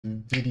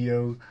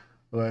Video.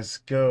 Let's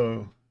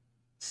go.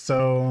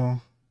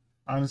 So,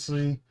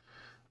 honestly,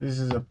 this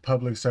is a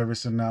public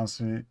service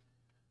announcement.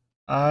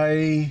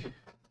 I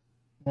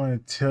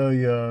want to tell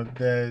you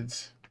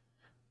that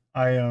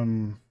I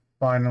am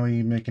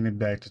finally making it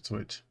back to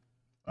Twitch.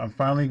 I'm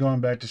finally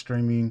going back to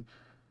streaming.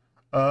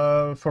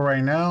 For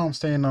right now, I'm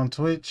staying on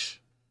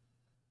Twitch,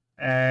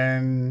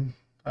 and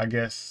I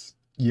guess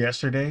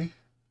yesterday,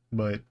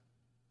 but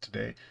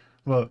today,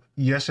 well,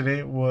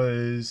 yesterday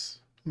was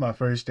my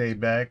first day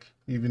back,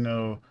 even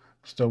though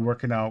I'm still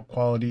working out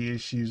quality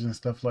issues and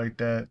stuff like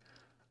that.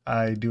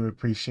 I do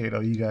appreciate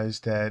all you guys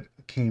that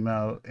came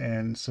out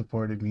and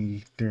supported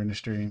me during the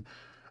stream.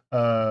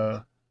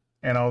 Uh,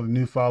 and all the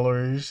new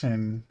followers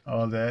and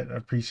all that. I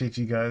appreciate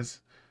you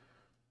guys.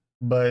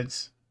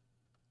 But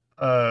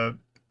uh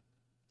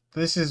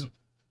this is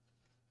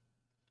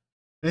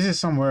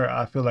somewhere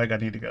I feel like I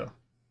need to go.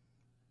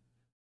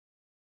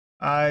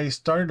 I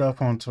started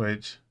off on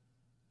Twitch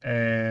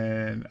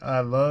and I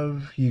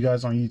love you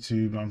guys on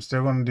YouTube. I'm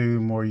still going to do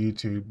more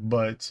YouTube,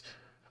 but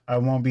I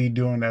won't be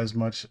doing as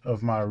much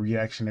of my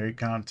reactionary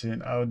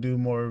content.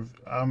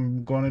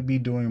 I'm going to be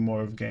doing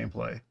more of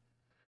gameplay.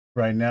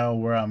 Right now,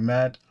 where I'm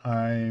at,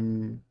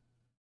 I'm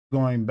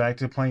going back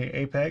to playing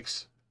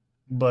Apex,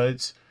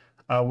 but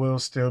I will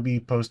still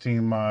be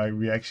posting my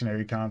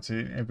reactionary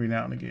content every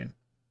now and again.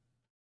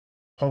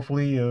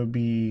 Hopefully, it'll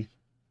be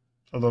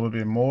a little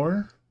bit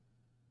more.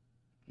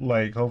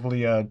 Like,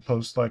 hopefully, I'd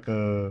post like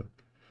an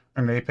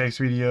Apex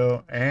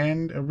video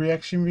and a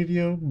reaction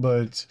video,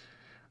 but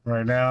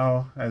right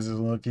now, as it's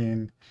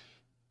looking,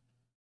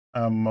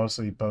 I'm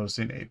mostly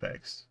posting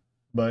Apex.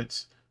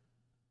 But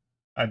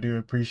I do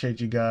appreciate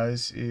you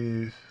guys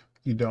if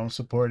you don't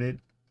support it,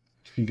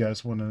 if you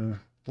guys want to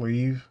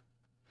leave.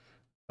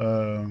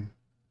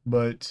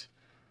 But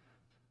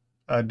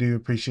I do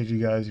appreciate you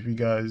guys if you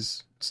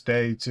guys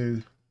stay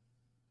too.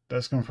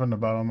 That's coming from the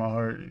bottom of my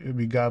heart. It'd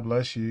be God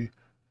bless you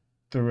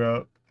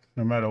throughout,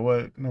 no matter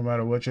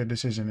what your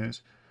decision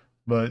is.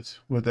 But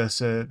with that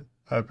said,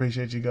 I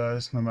appreciate you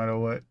guys no matter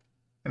what.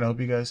 And I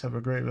hope you guys have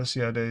a great rest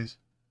of your days.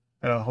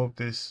 And I hope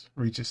this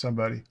reaches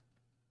somebody.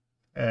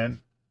 And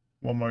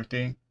one more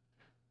thing.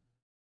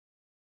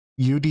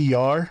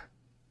 UDR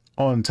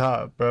on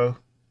top, bro.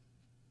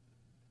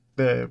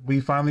 That we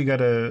finally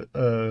got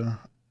a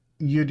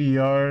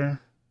UDR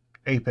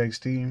Apex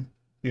team,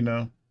 you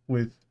know,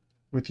 with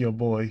your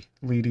boy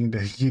leading the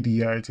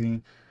UDR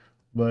team.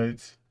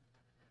 But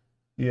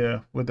yeah,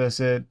 with that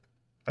said,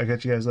 I'll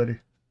catch you guys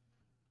later.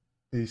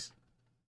 Peace.